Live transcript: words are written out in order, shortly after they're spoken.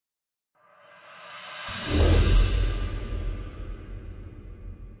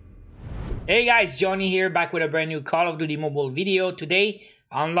Hey guys, Johnny here, back with a brand new Call of Duty Mobile video. Today,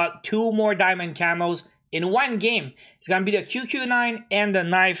 I unlocked 2 more diamond camos in one game. It's gonna be the QQ9 and the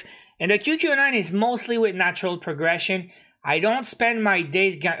knife. And the QQ9 is mostly with natural progression. I don't spend my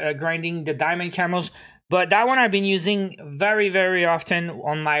days grinding the diamond camos, but that one I've been using very often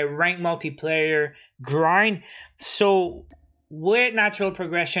on my ranked multiplayer grind. So with natural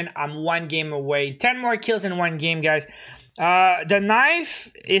progression, I'm 1 game away. 10 more kills in 1 game, guys. The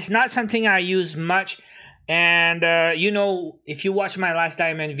knife is not something I use much, and you know, if you watch my last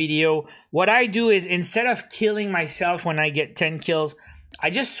diamond video, what I do is instead of killing myself when I get 10 kills, I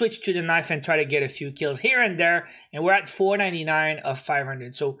just switch to the knife and try to get a few kills here and there, and we're at 499 of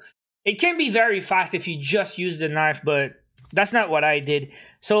 500. So it can be very fast if you just use the knife, but that's not what I did.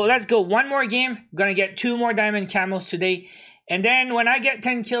 So let's go 1 more game. I'm gonna get 2 more diamond camos today. And then when I get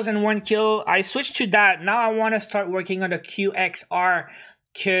 10 kills and 1 kill, I switch to that. Now I want to start working on the QXR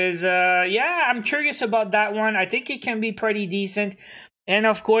because, yeah, I'm curious about that one. I think it can be pretty decent. And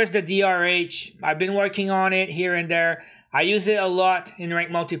of course, the DRH. I've been working on it here and there. I use it a lot in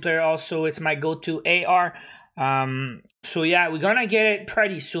ranked multiplayer also. It's my go-to AR. So yeah, we're going to get it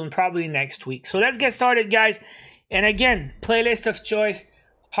pretty soon, probably next week. So let's get started, guys. And again, playlist of choice,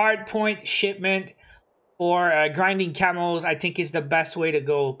 hardpoint shipment, or grinding camos, I think is the best way to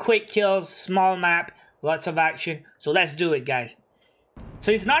go. Quick kills, small map, lots of action. So let's do it, guys.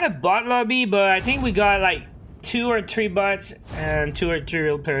 So it's not a bot lobby, but I think we got like 2 or 3 bots and 2 or 3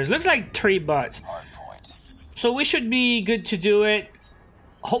 real players. Looks like 3 bots. So we should be good to do it.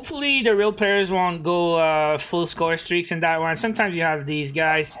 Hopefully the real players won't go full score streaks in that one. Sometimes you have these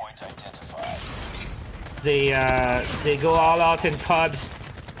guys. They go all out in pubs,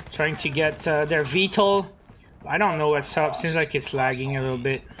 trying to get their VTOL. I don't know what's up. Seems like it's lagging a little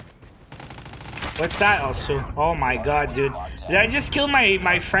bit. What's that also? Oh my god, dude. Did I just kill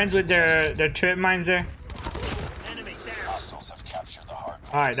my friends with their trip mines there?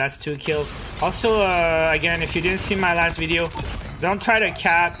 Alright, that's 2 kills. Also, again, if you didn't see my last video, don't try to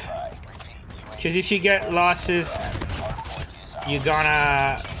cap. Because if you get losses, you're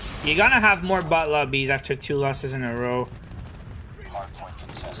gonna have more bot lobbies after 2 losses in a row.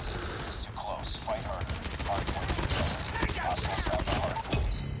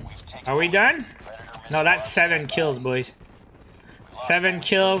 Are we done? No, that's 7 kills, boys. 7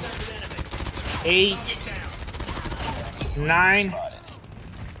 kills. 8. 9.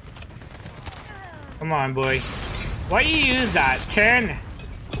 Come on, boy. Why do you use that? 10?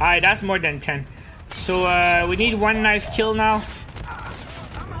 Alright, that's more than 10. So, we need 1 knife kill now.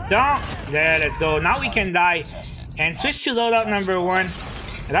 Don't! There, let's go. Now we can die. And switch to loadout number 1.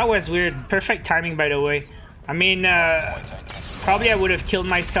 That was weird. Perfect timing, by the way. I mean, probably I would have killed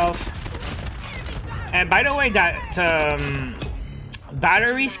myself. And by the way, that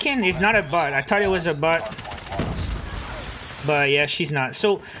battery skin is not a bot. I thought it was a bot. But yeah, she's not.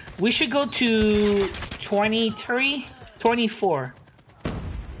 So we should go to 23? 24.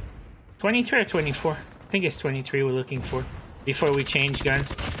 23 or 24? I think it's 23 we're looking for before we change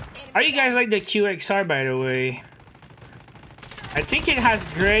guns. How you guys like the QXR, by the way? I think it has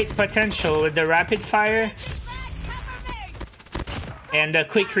great potential with the rapid fire and the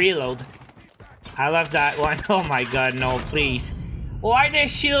quick reload. I love that one. Oh my god, no, please. Why the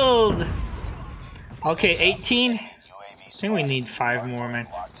shield? Okay, 18. I think we need 5 more, man.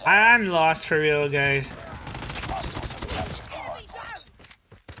 I'm lost for real, guys.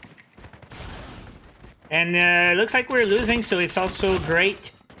 And looks like we're losing, so it's also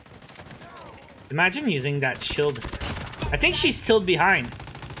great. Imagine using that shield. I think she's still behind.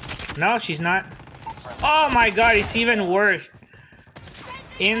 No, she's not. Oh my god, it's even worse.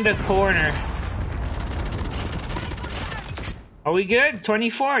 In the corner. Are we good?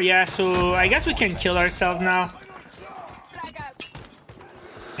 24? Yeah, so I guess we can kill ourselves now.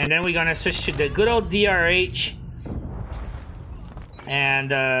 And then we're gonna switch to the good old DRH. And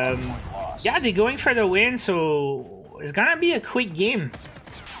yeah, they're going for the win, so it's gonna be a quick game.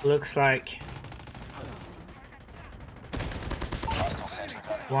 Looks like.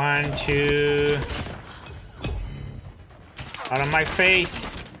 1, 2. Out of my face.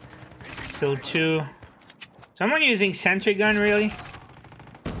 Still 2. Someone using sentry gun, really?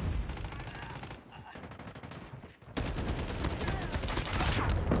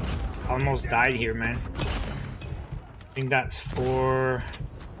 Almost died here, man. I think that's 4.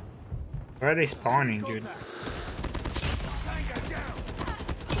 Where are they spawning, dude?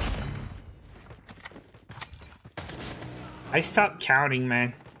 I stopped counting,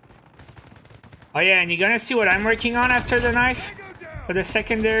 man. Oh yeah, and you're gonna see what I'm working on after the knife for the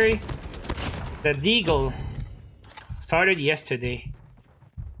secondary. The deagle started yesterday.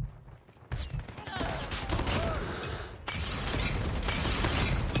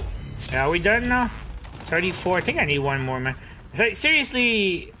 Yeah, are we done now? 34. I think I need one more, man. It's like,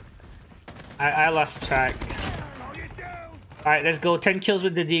 seriously, I lost track. Alright, let's go. 10 kills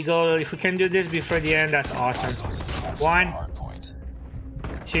with the Deagle. If we can do this before the end, that's awesome. 1,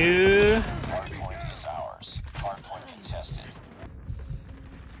 2.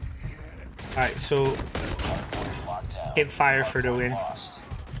 Alright, so hip fire for the win.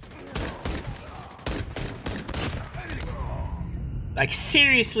 Like,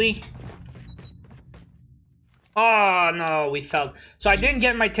 seriously? Oh no, we failed. So I didn't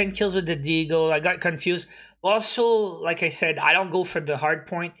get my 10 kills with the Deagle. I got confused. Also, like I said, I don't go for the hard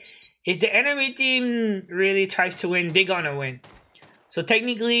point. If the enemy team really tries to win, they're gonna win. So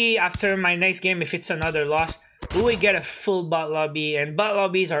technically, after my next game, if it's another loss, we will get a full bot lobby, and bot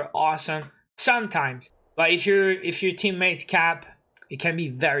lobbies are awesome sometimes. But if your teammates cap, it can be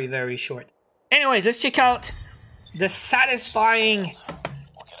very, very short. Anyways, let's check out the satisfying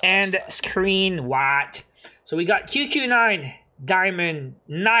end screen. What? So we got QQ9, Diamond,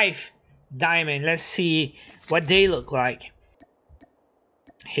 Knife, Diamond. Let's see what they look like.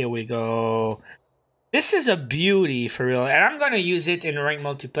 Here we go. This is a beauty for real, and I'm gonna use it in ranked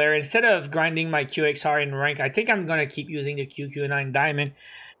multiplayer instead of grinding my QXR in rank. I think I'm gonna keep using the QQ9 Diamond.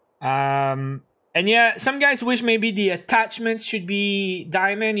 And yeah, some guys wish maybe the attachments should be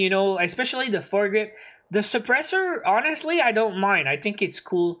Diamond, you know, especially the foregrip. The suppressor, honestly, I don't mind. I think it's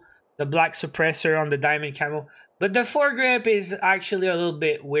cool, the black suppressor on the Diamond camo. But the foregrip is actually a little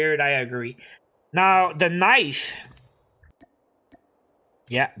bit weird, I agree. Now, the knife.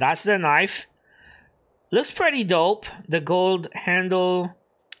 Yeah, that's the knife. Looks pretty dope. The gold handle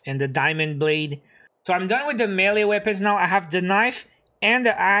and the diamond blade. So I'm done with the melee weapons now. I have the knife and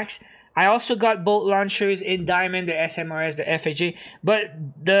the axe. I also got bolt launchers in diamond, the SMRS, the FHA. But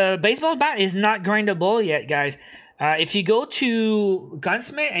the baseball bat is not grindable yet, guys. If you go to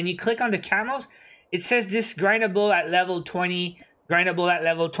Gunsmith and you click on the camos, it says this grindable at level 20, grindable at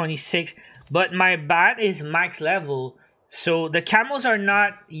level 26. But my bat is max level. So the camos are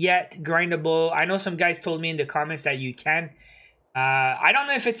not yet grindable. I know some guys told me in the comments that you can. I don't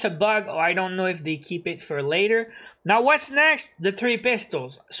know if it's a bug or I don't know if they keep it for later. Now what's next? The 3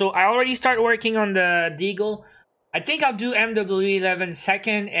 pistols. So I already start working on the Deagle. I think I'll do MW11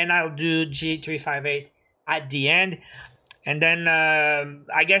 second and I'll do G358 at the end. And then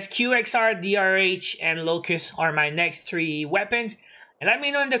I guess QXR, DRH, and Locust are my next 3 weapons. And let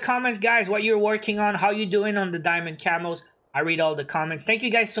me know in the comments, guys, what you're working on, how you doing on the diamond camos. I read all the comments. Thank you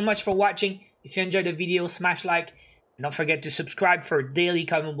guys so much for watching. If you enjoyed the video, smash like. And don't forget to subscribe for daily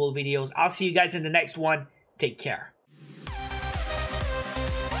COD Mobile videos. I'll see you guys in the next one. Take care.